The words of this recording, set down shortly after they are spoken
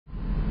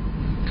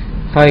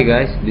Hi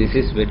guys, this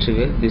is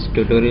Vetrivel. This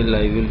tutorial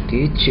I will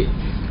teach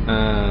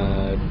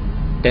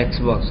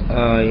textbox.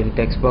 In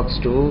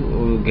textbox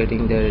 2,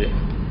 getting the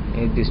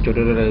in this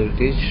tutorial I will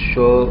teach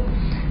show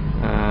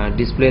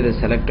display the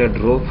selected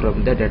row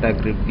from the data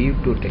grid view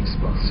to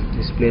textbox.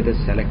 Display the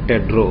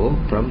selected row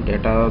from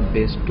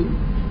database to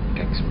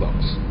textbox.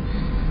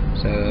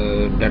 So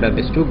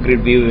database to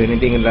grid view,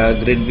 anything in the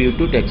grid view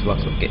to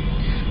textbox. Okay.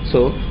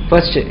 So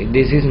first,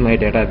 this is my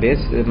database.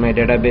 My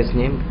database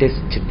name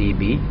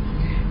textdb.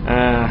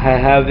 I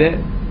have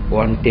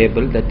one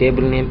table. The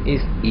table name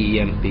is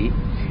emp.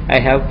 I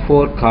have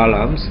 4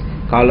 columns.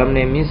 Column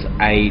name is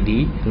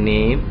id,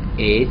 name,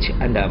 age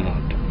and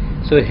amount.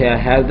 So here I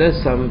have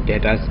some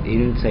data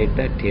inside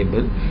the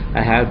table.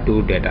 I have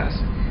 2 data,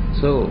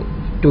 so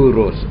 2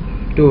 rows,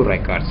 2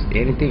 records,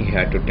 anything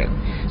here to tell.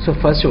 So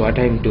first what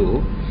I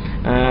do,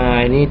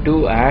 I need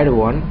to add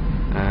one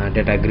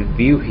data grid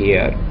view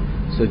here.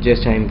 So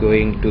just I am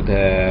going to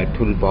the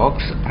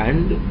toolbox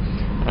and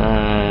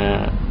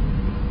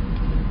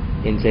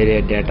inside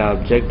a data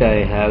object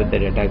I have the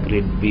data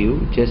grid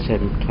view. Just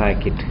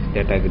track it,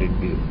 data grid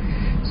view.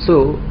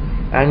 So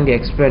and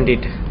expand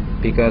it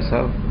because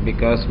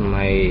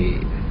my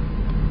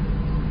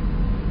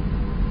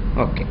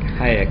okay,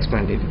 I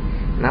expanded.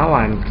 Now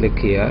I'm click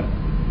here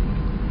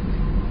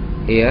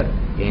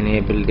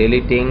enable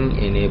deleting,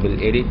 enable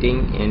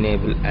editing,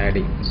 enable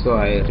adding. So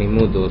I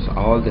remove those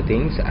all the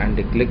things and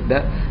click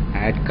the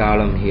add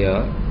column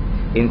here.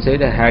 Inside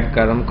the head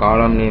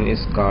column name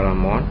is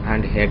column 1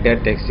 and header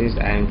text is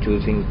I am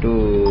choosing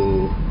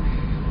to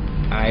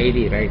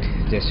id, right?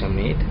 Just a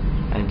minute.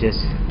 I'm just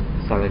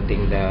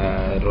selecting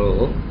the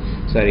row,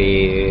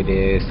 sorry,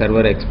 the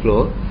server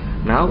explore.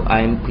 Now I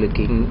am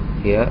clicking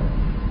here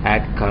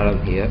add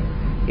column here.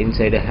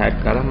 Inside the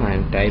head column I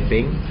am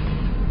typing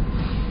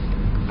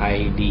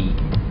id.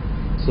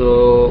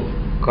 So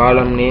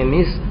column name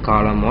is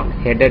column 1,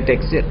 header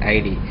text is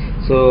id.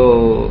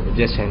 So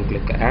just I am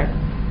click add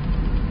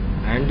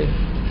and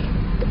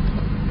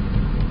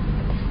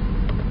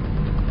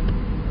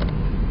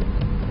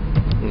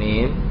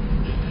name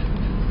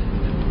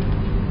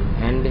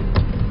and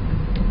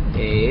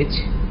age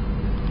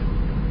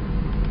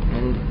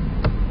and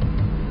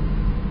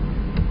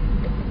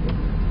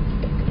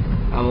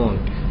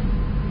amount.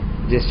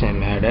 Just I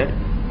am added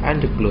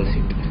and close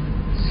it.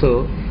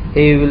 So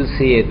here you will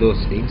see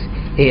those things.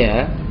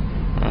 Here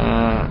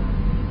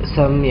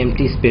some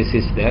empty space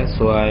is there,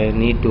 so I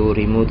need to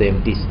remove the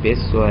empty space.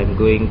 So I am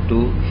going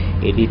to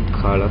edit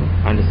column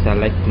and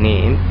select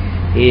name.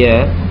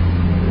 Here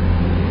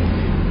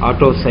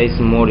auto size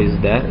mode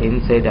is there.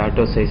 Inside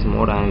auto size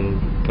mode I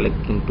am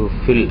clicking to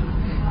fill.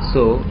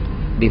 So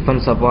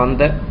depends upon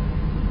the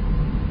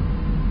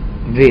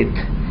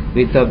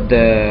width of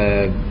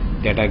the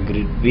data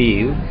grid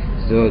view,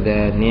 so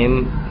the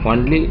name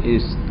only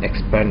is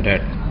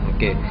expanded.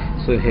 Okay,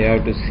 so here you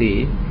have to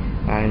see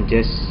I am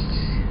just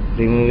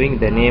removing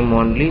the name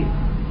only,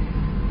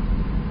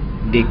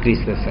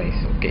 decrease the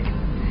size.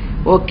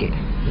 Okay,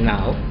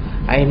 now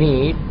I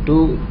need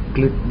to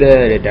click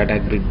the data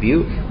grid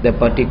view. The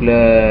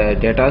particular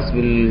data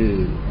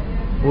will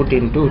put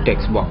into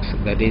text box.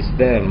 That is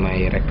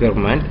my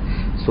requirement.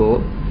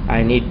 So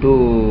I need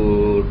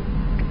to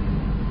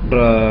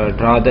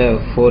draw the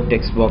 4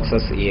 text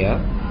boxes here.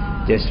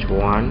 Just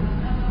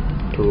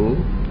 1, 2,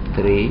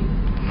 3,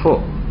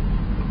 4.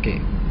 Okay,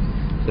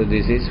 so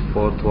this is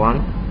 4th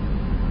one,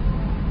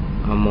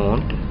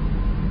 amount.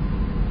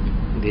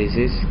 This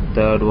is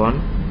 3rd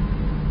one,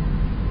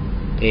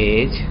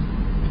 age.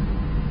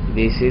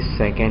 This is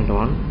 2nd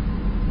one,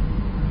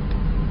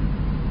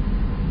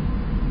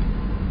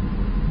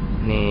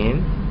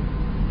 name.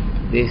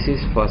 This is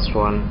 1st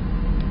one,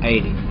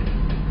 id.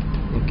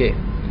 Okay,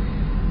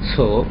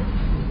 so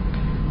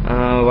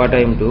what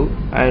I do,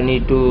 I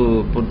need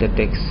to put the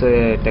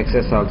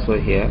texts also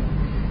here.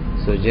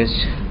 So just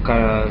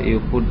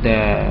you put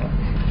the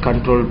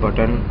control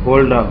button,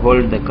 hold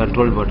the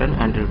control button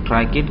and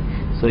track it.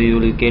 So you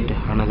will get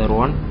another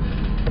one,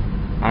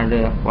 and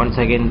once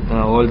again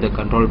hold the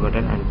control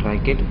button and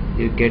track it.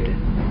 You get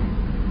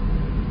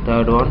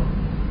 3rd one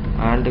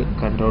and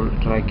control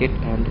track it,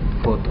 and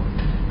 4th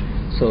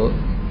one. So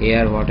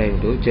here what I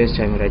do, just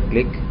I am right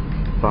click,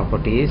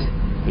 properties,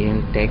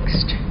 in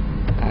text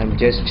I am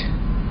just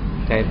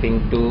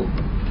typing to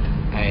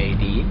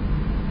id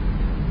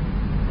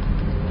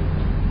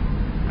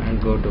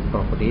and go to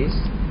properties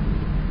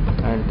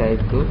and type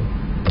to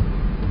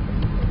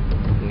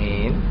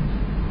name,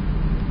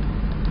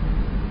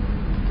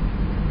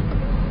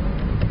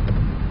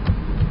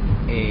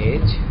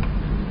 age,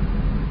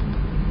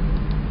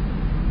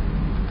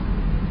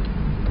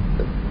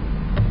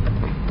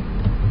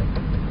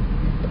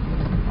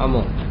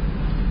 amount.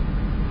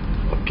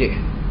 Okay,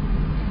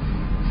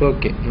 so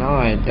okay, now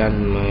I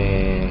done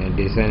my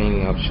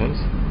designing options.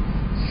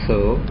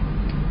 So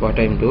what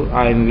I do,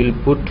 I will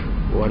put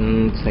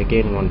one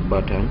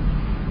button,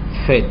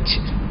 fetch.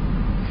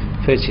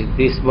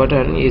 This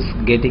button is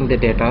getting the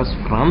data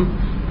from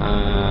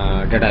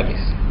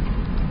database.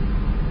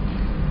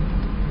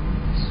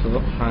 So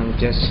I'm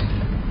just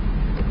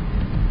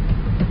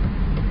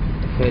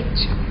fetch.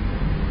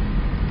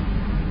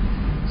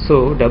 So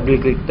double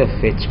click the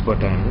fetch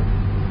button.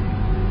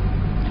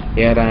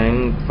 Here I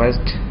am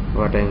first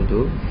what I am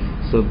do.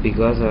 So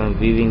because I am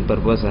viewing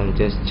purpose, I am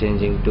just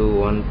changing to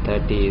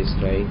 130 is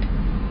right,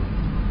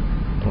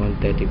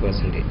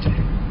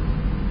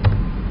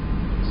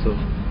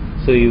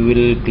 130%. So you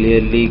will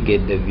clearly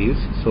get the views.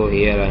 So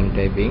here I am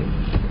typing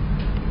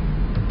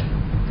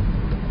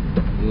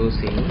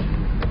using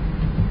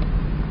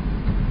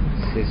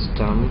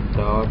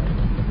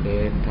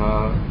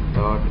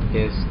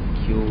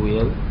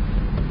system.data.sql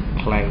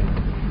client.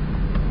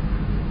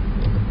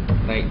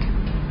 Right.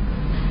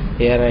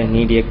 Here I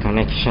need a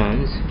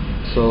connections.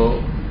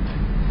 So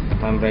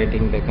I am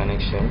writing the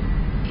connection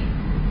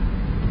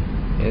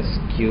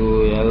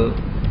SQL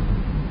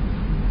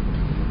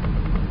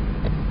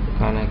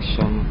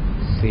connection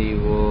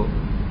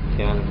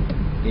con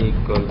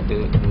equal to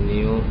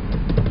new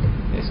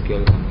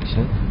SQL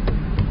connection.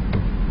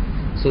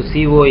 So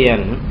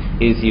con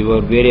is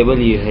your variable.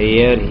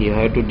 Here you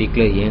have to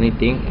declare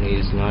anything,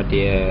 is not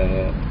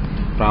a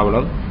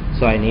problem.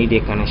 So I need a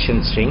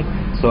connection string.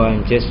 So I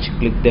am just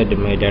click that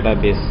my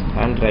database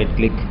and right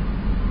click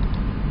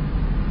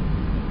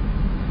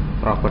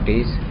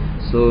properties.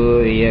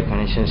 So here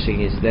connection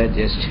string is there,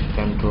 just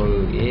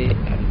Control A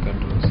and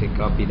Control C,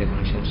 copy the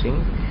connection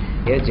string.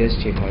 Here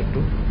just you have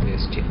to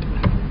paste it,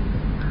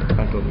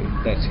 Control V,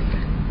 that's it.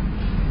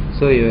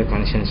 So your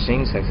connection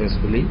string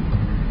successfully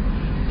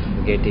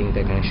getting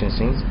the connection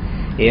strings.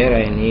 Here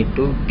I need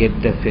to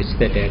get the fetch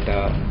the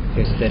data.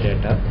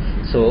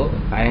 So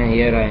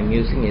here I am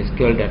using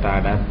SQL data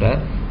adapter,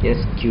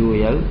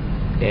 SQL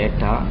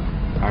data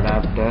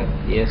adapter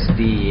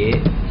SDA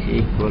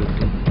equal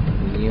to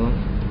new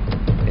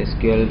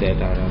SQL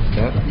data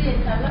adapter.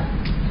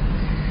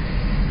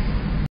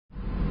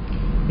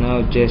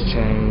 Now just I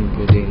am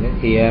putting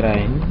here I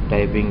am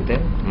typing the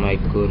my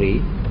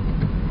query.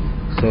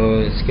 So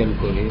SQL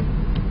query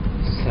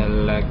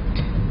select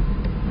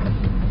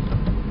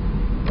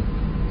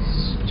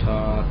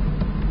star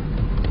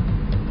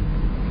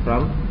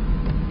from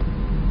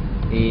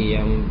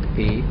EMP.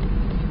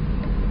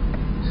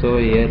 So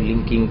here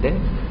linking the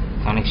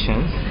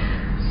connections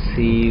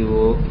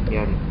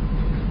CON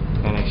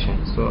connection.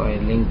 So I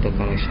link the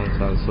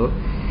connections also.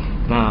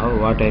 Now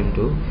what I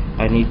do,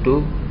 I need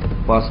to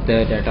pass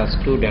the data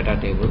to data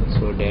table.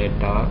 So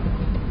data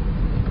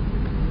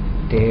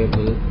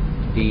table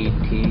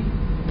dt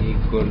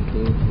equal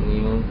to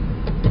new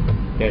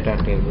data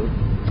table.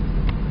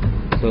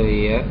 So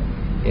here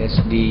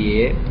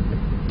SDA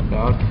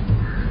dot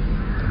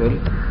full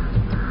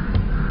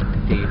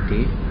dt.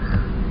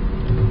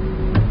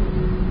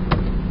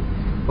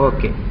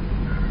 Okay.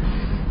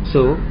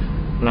 So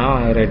now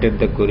I write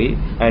the query.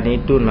 I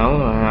need to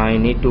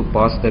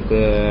pass the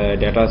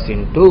data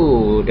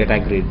into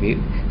datagridview.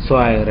 So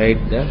I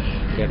write the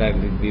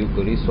datagridview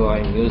query. So I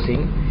am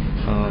using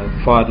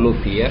for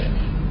loop here,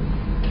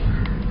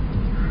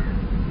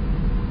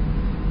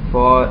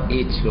 for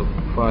each loop.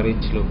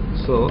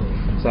 So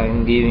I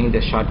am giving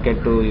the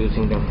shortcut to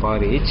using the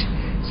for each.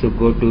 So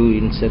go to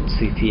insert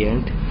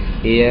cpient.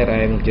 Here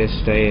I am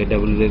just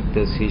double click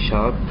the C#,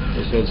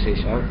 Visual C#.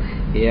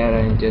 Here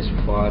I am just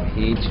for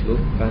each loop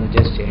and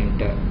just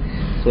enter.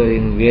 So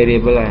in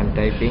variable I am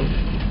typing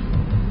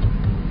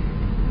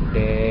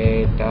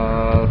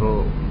data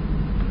row.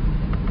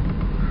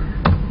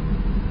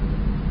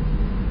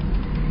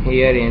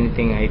 Here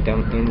anything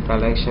item in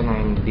collection I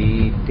am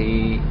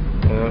dt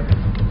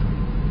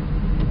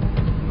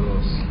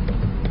rows.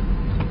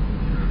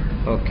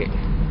 Okay.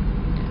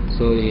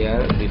 So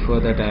here before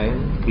that I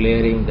am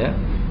clearing the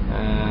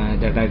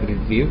data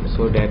grid view.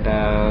 So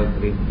data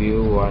grid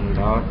view one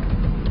dot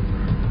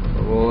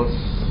rows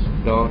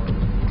dot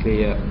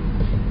clear.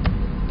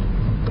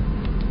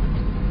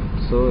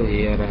 So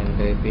here I am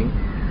typing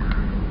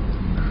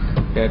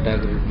data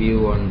grid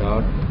view one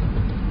dot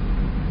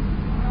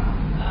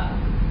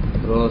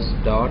rows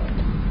dot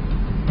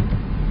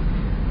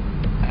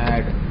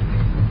add.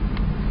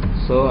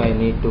 So I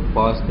need to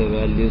pass the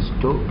values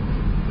to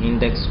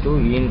index to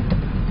int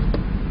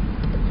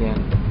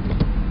n.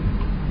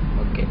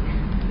 Okay.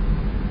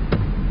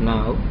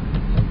 Now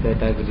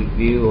data grid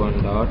view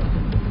one dot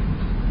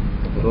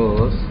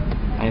rows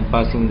I am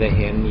passing the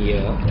n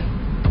here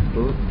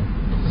to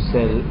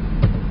cell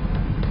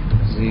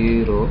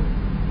 0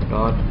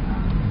 dot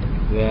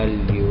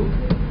value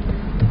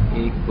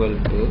equal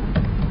to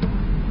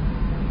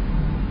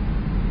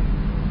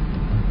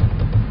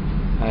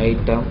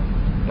item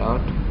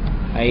dot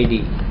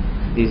id.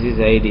 This is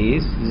id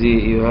is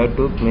you have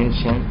to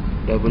mention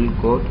double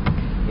quote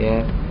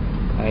here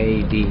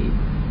id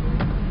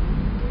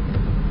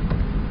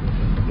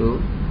to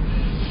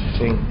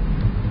string,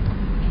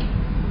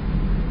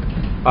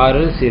 or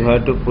else you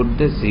have to put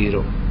the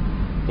 0.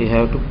 You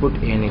have to put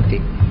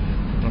anything.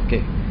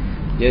 Okay,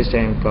 just I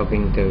am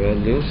copying the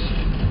values,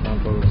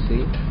 Control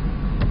C,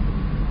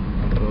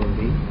 Control V,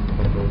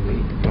 Control V,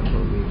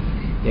 Control V.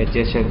 Yeah,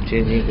 just I am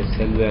changing the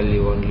cell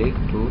value only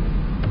to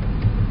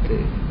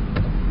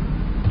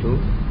 2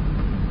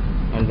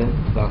 and then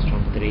last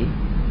one 3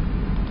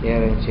 Here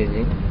I am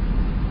changing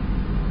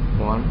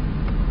 1,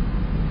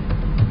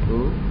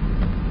 2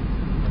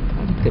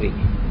 and 3.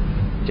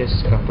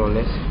 Just Control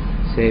S,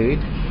 save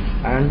it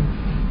and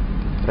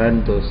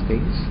run those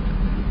things.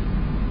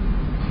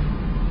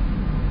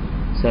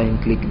 So I am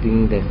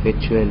clicking the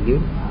fetch value,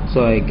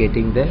 so I am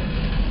getting the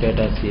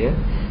data here.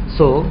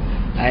 So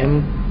I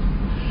am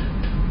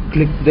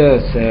click the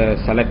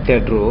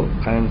selected row.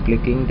 I am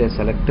clicking the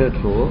selected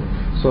row,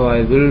 so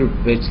I will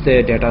fetch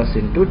the data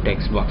into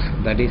text box.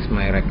 That is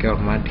my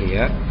requirement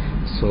here.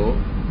 So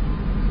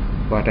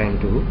what I am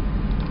do,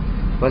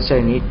 first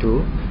I need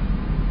to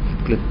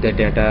click the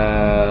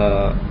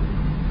data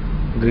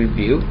grid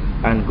view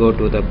and go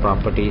to the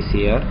properties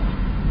here.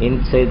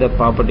 Inside the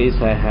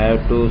properties I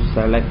have to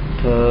select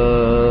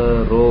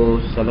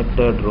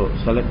selected row,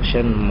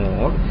 selection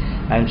mode,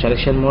 and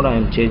selection mode I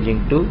am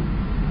changing to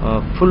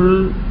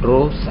full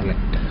row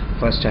select.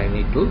 First I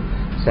need to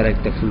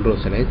select the full row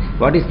select.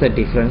 What is the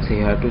difference?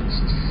 You have to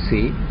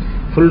see.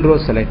 Full row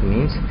select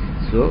means,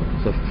 so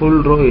the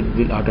full row it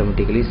will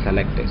automatically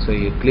select. So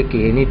you click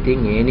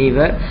anything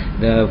anywhere,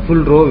 the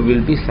full row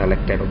will be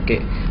selected.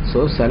 Okay,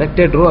 so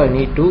selected row I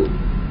need to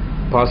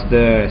pass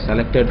the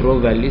selected row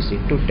values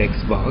into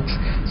text box.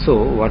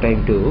 So what I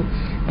do,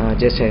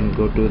 just I am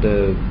go to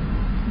the,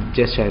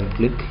 just I am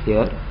click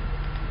here,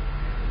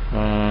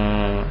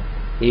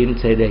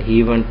 inside the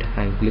event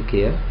I click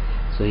here.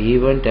 So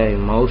event I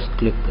mouse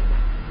click,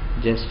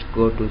 just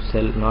go to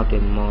cell, not a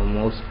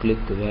mouse click.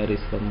 Where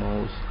is the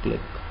mouse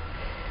click?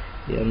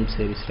 M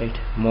series, right?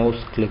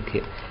 Mouse click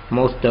here,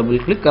 mouse double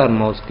click or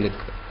mouse click.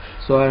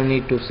 So I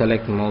need to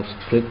select mouse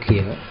click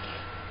here.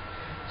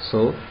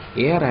 So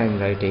here I am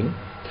writing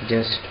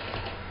just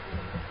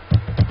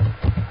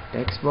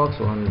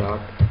textbox1 dot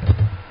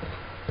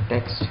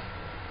text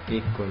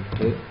equal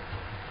to,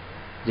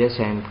 just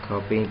I am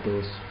copying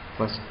those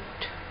first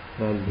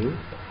value,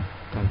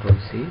 Control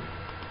C,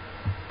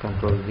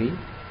 Control V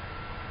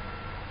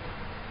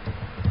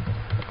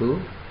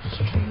to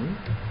string.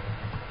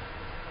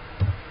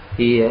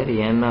 Here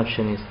n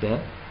option is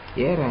there.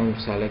 Here I am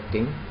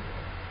selecting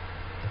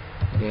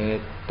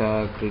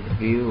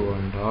datagridview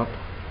 1 dot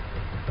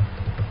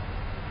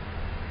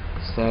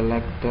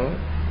selector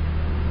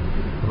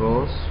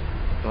rows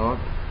dot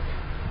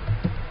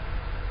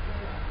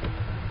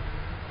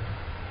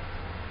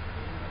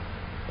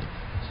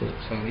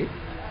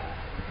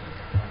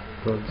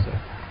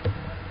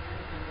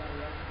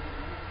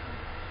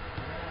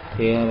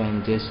here I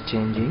am just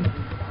changing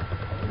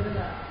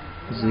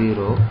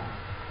 0.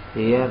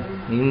 Here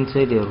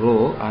inside a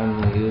row I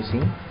am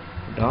using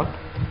dot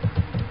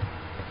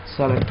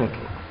selected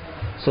row.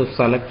 So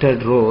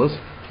selected rows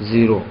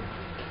 0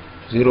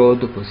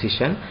 the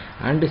position,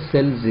 and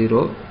cell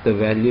 0 the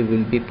value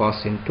will be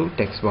passed into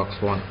text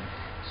box 1.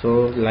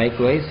 So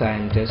likewise I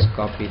am just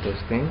copy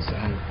those things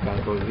and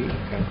Control V,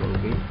 Control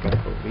V,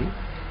 Control V.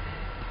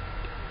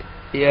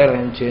 Here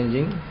I am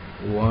changing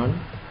 1,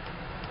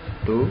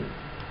 2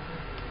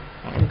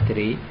 and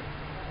 3.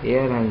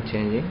 Here I am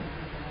changing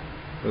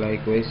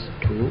likewise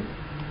 2,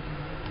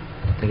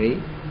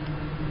 3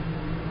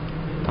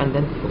 and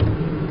then 4.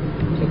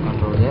 So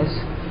Control S,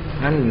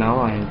 and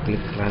now I am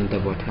click run the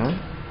button.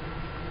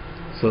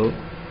 So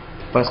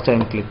first I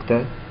am click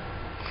the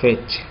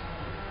fetch.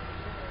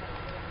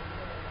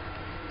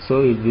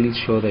 So it will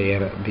show the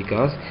error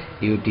because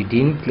you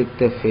didn't click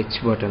the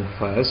fetch button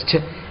first.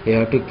 You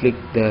have to click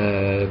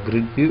the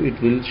grid view,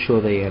 it will show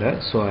the error.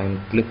 So I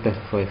am click the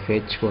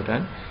fetch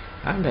button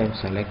and I am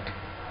select.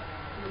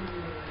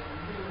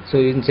 So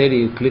inside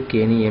you click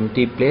any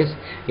empty place,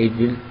 it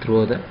will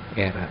throw the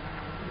error.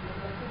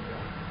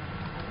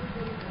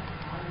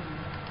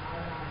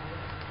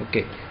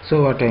 Okay,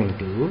 so what I am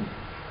do,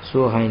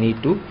 so I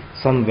need to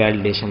some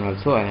validation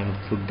also. I am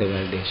put the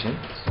validation.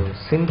 So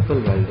simple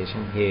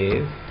validation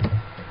here,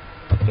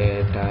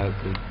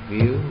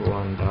 datagridview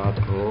 1 dot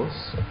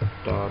rows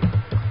dot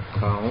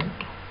count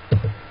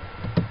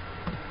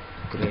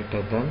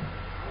greater than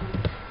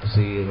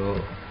 0.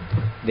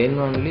 Then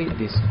only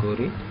this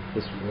query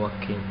is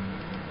working.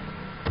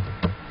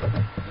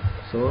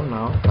 So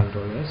now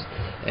Control S,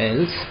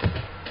 else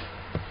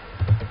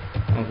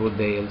I put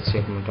the else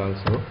statement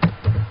also.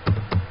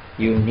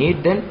 You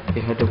need, then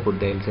you have to put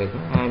the else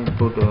statement and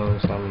put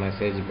some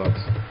message box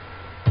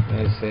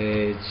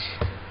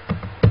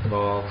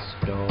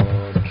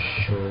dot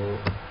show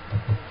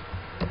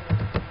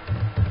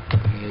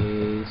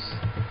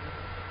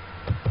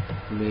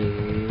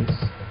please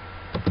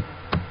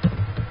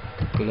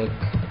click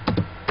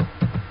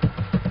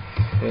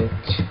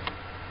fetch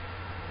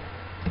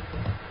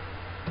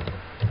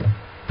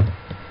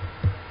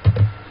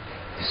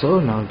So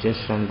now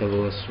just run the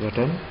voice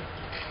button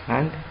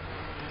and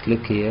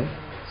click here.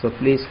 So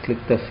please click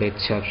the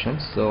fetch option.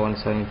 So once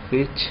I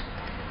fetch,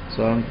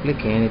 so I'm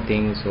click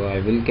anything, so I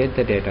will get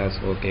the data.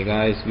 So okay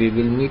guys, we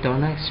will meet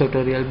on next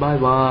tutorial. Bye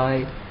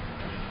bye.